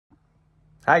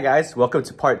Hi guys, welcome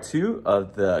to part 2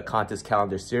 of the contest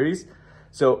calendar series.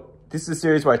 So this is a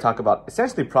series where I talk about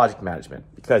essentially project management,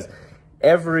 because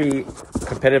every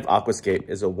competitive aquascape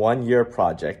is a one-year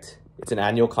project. It's an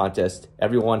annual contest.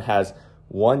 Everyone has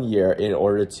 1 year in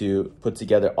order to put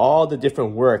together all the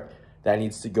different work that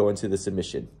needs to go into the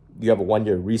submission. You have a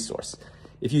 1-year resource.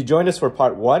 If you joined us for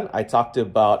part 1, I talked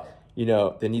about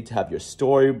the need to have your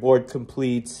storyboard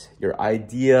complete, your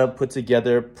idea put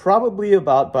together, probably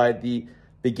about by the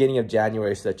beginning of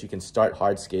January, so that you can start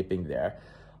hardscaping there.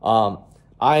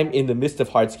 I'm in the midst of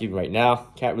hardscaping right now.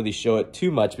 Can't really show it too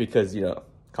much because,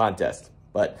 contest.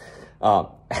 But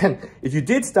and if you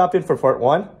did stop in for part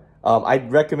 1,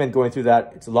 I'd recommend going through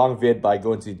that. It's a long vid, but I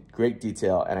go into great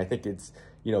detail, and I think it's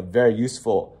very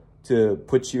useful to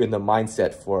put you in the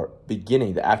mindset for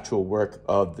beginning the actual work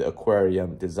of the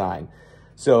aquarium design.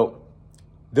 So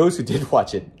those who did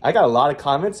watch it, I got a lot of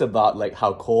comments about like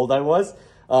how cold I was.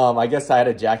 I guess I had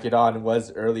a jacket on. It was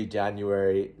early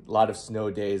January, a lot of snow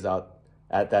days out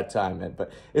at that time,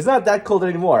 but it's not that cold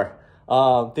anymore.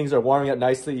 Things are warming up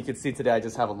nicely. You can see today I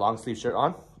just have a long sleeve shirt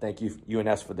on. Thank you,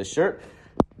 UNS, for this shirt.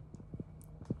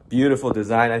 Beautiful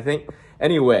design, I think.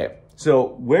 Anyway, so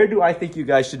where do I think you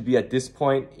guys should be at this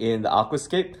point in the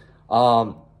aquascape?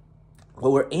 What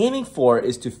we're aiming for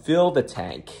is to fill the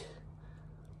tank.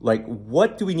 Like,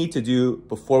 what do we need to do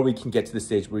before we can get to the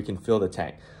stage where we can fill the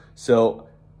tank? So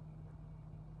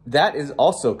that is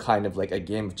also kind of like a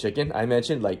game of chicken. I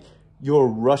mentioned, like, you're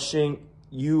rushing,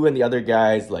 you and the other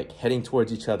guys, like, heading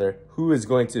towards each other. Who is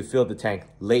going to fill the tank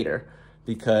later?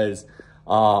 Because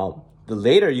the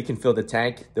later you can fill the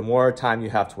tank, the more time you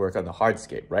have to work on the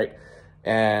hardscape, right?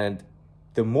 And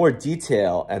the more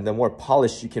detail and the more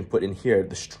polish you can put in here,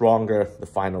 the stronger the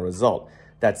final result.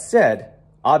 That said,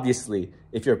 obviously,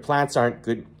 if your plants aren't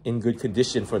in good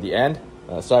condition for the end,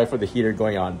 sorry for the heater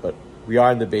going on, but we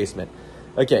are in the basement.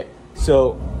 Okay,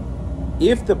 so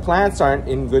if the plants aren't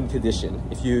in good condition,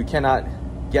 if you cannot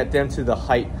get them to the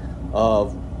height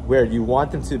of where you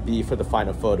want them to be for the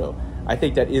final photo, I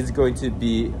think that is going to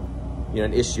be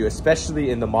an issue, especially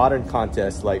in the modern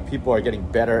contest. Like, people are getting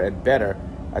better and better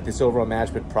at this overall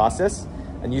management process,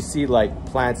 and you see like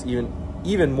plants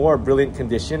even more brilliant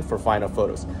condition for final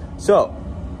photos. So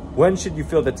when should you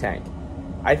fill the tank?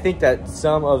 I think that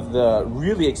some of the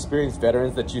really experienced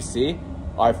veterans that you see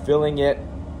are filling it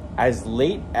as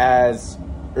late as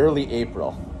early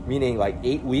April, meaning like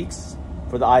 8 weeks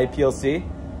for the IPLC,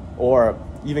 or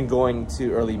even going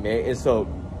to early May. And so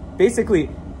basically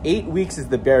 8 weeks is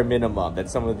the bare minimum that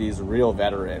some of these real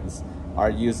veterans are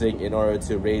using in order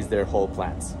to raise their whole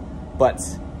plants. But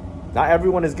not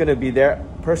everyone is going to be there.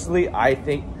 Personally, I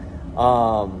think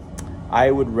I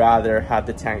would rather have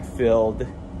the tank filled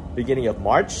beginning of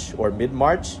March or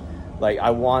mid-March. Like,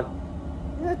 I want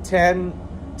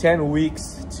 10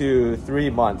 weeks to 3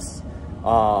 months.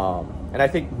 And I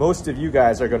think most of you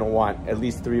guys are going to want at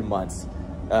least 3 months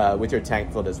with your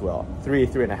tank filled as well.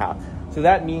 3.5. So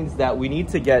that means that we need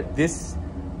to get this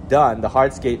done, the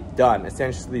hardscape done,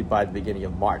 essentially by the beginning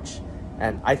of March.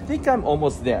 And I think I'm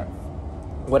almost there.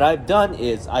 What I've done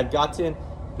is I've gotten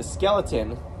the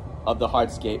skeleton of the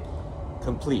hardscape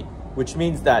complete, which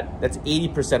means that that's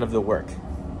 80% of the work.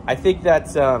 I think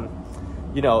that's,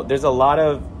 there's a lot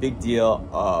of big deal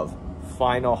of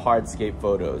final hardscape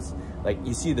photos. Like,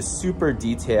 you see the super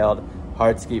detailed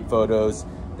hardscape photos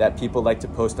that people like to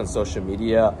post on social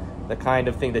media, the kind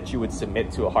of thing that you would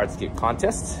submit to a hardscape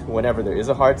contest whenever there is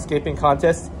a hardscaping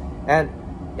contest. And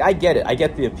I get it, I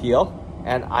get the appeal.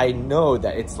 And I know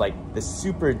that it's like the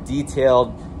super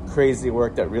detailed, crazy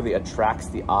work that really attracts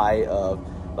the eye of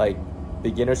like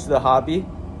beginners to the hobby.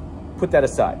 Put that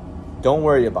aside, don't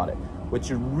worry about it. What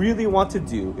you really want to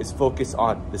do is focus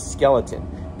on the skeleton.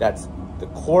 That's the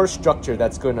core structure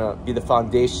that's gonna be the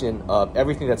foundation of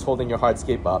everything that's holding your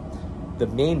hardscape up. The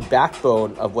main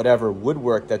backbone of whatever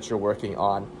woodwork that you're working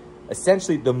on.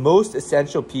 Essentially, the most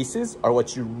essential pieces are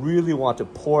what you really want to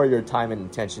pour your time and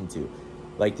attention to.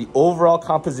 Like, the overall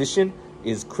composition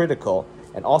is critical,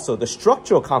 and also the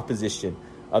structural composition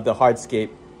of the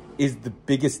hardscape is the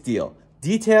biggest deal.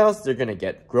 Details, they're gonna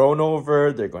get grown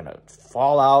over, they're gonna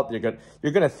fall out,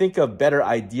 you're gonna think of better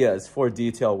ideas for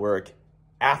detail work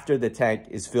after the tank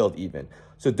is filled even.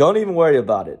 So don't even worry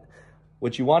about it.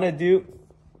 What you wanna do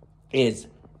is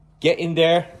get in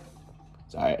there.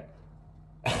 Sorry,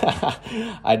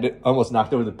 I almost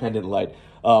knocked over the pendant light.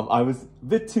 I was a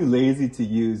bit too lazy to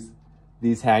use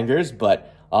these hangers,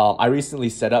 but I recently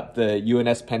set up the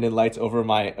UNS pendant lights over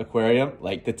my aquarium,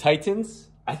 like the Titans.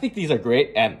 I think these are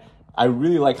great, and I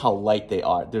really like how light they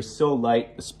are. They're so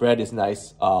light, the spread is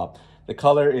nice. The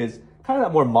color is kind of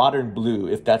that more modern blue,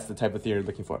 if that's the type of thing you're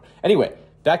looking for. Anyway,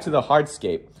 back to the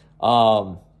hardscape.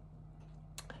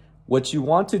 What you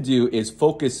want to do is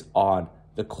focus on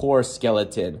the core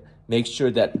skeleton. Make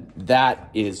sure that that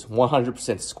is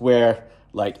 100% square.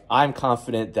 Like, I'm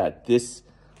confident that this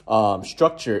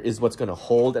structure is what's going to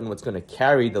hold and what's going to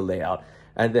carry the layout.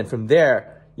 And then from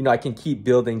there, you know, I can keep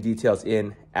building details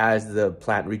in as the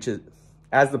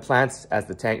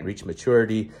tank reach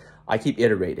maturity. I keep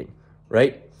iterating,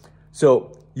 right?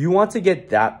 So you want to get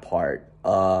that part,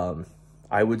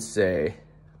 I would say,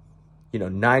 you know,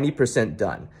 90%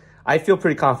 done. I feel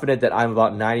pretty confident that I'm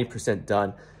about 90%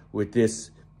 done with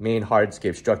this main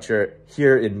hardscape structure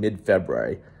here in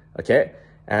mid-February, okay?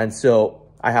 And so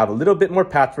I have a little bit more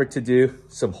patchwork to do,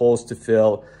 some holes to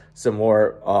fill, some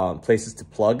more places to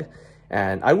plug.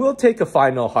 And I will take a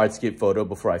final hardscape photo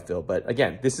before I fill. But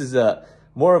again, this is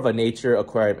more of a nature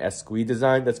aquarium-esque squee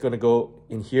design that's gonna go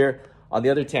in here. On the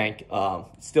other tank,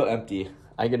 still empty.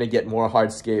 I'm gonna get more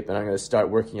hardscape and I'm gonna start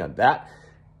working on that.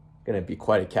 Gonna be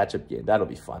quite a catch-up game. That'll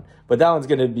be fun. But that one's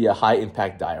gonna be a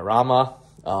high-impact diorama.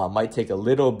 Might take a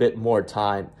little bit more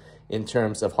time in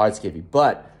terms of hardscaping,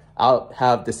 but I'll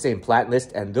have the same plant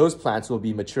list, and those plants will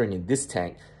be maturing in this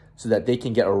tank so that they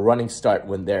can get a running start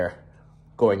when they're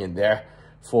going in there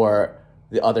for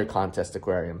the other contest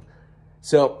aquarium.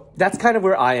 So that's kind of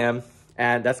where I am,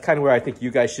 and that's kind of where I think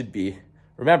you guys should be.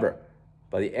 Remember,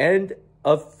 by the end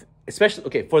of, especially,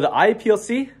 okay, for the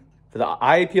IPLC,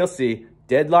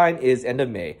 deadline is end of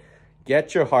May.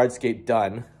 Get your hardscape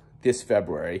done this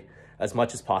February as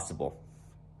much as possible.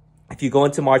 If you go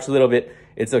into March a little bit,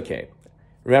 it's okay.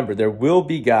 Remember, there will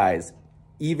be guys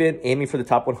even aiming for the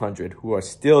top 100 who are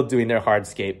still doing their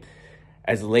hardscape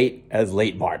as late as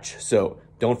late March. So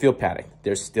don't feel panicked.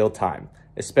 There's still time,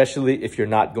 especially if you're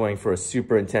not going for a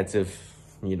super intensive,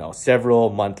 you know,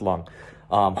 several month-long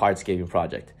hardscaping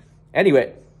project.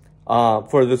 Anyway,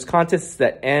 for those contests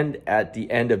that end at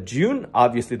the end of June,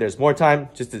 obviously there's more time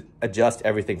just to adjust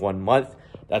everything 1 month.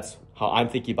 That's how I'm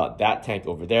thinking about that tank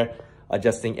over there,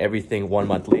 adjusting everything 1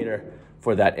 month later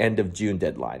for that end of June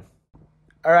deadline.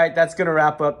 All right, that's gonna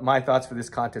wrap up my thoughts for this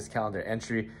contest calendar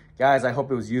entry. Guys, I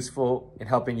hope it was useful in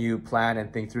helping you plan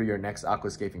and think through your next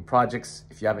aquascaping projects.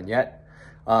 If you haven't yet,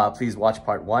 please watch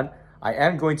part 1. I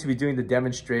am going to be doing the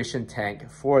demonstration tank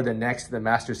for the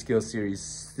Master Skills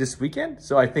series this weekend.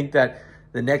 So I think that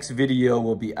the next video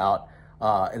will be out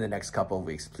in the next couple of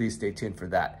weeks. Please stay tuned for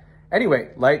that. Anyway,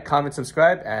 like, comment,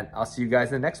 subscribe, and I'll see you guys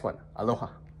in the next one.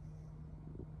 Aloha.